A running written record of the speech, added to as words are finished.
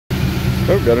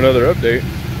Oh, got another update.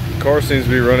 The car seems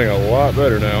to be running a lot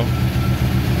better now.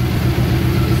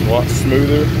 It's a lot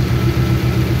smoother.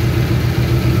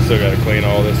 Still got to clean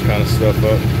all this kind of stuff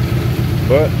up.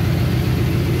 But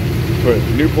put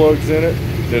new plugs in it.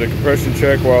 Did a compression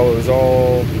check while it was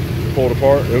all pulled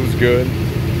apart. It was good.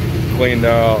 Cleaned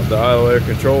out the idle air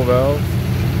control valve.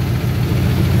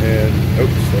 And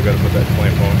oops, still got to put that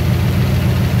clamp on.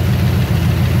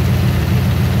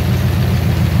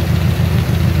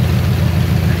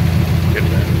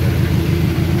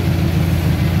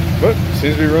 But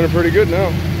seems to be running pretty good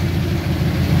now.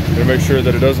 Gonna make sure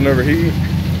that it doesn't overheat.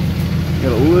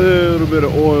 Got a little bit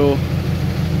of oil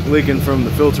leaking from the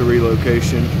filter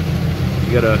relocation.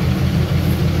 You gotta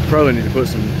probably need to put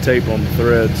some tape on the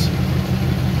threads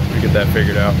to get that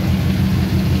figured out.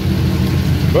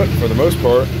 But for the most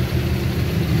part,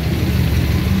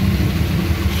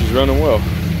 she's running well.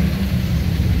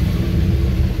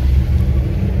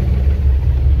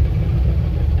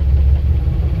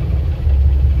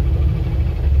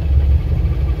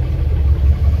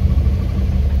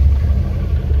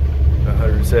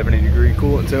 .70-degree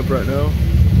coolant temp right now.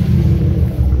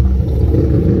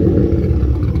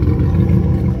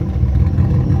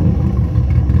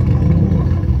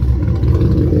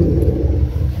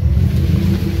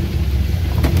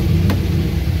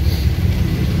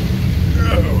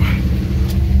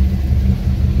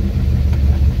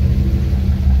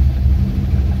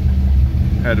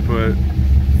 Had to put a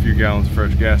few gallons of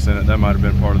fresh gas in it. That might have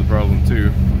been part of the problem too.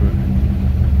 But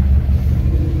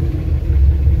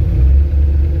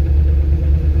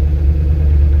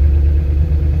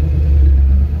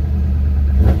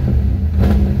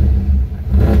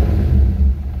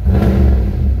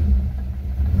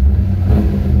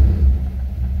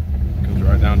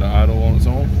down to idle on its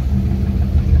own.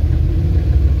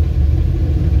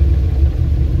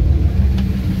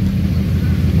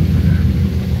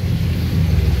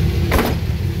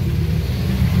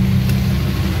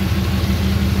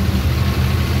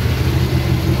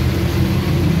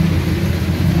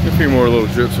 A few more little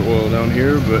drips of oil down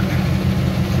here, but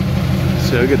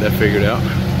so I'll get that figured out.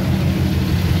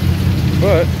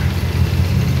 But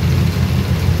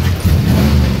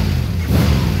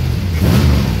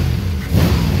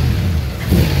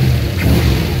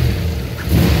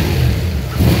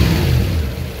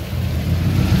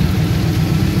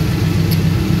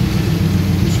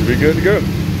be good to go.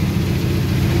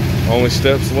 Only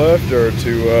steps left are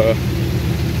to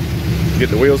get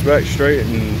the wheels back straight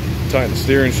and tighten the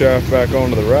steering shaft back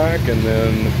onto the rack, and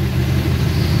then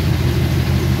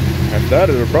after that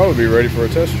it'll probably be ready for a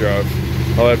test drive.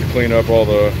 I'll have to clean up all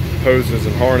the hoses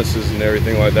and harnesses and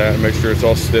everything like that and make sure it's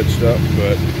all stitched up,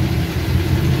 but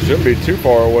shouldn't be too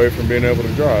far away from being able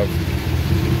to drive.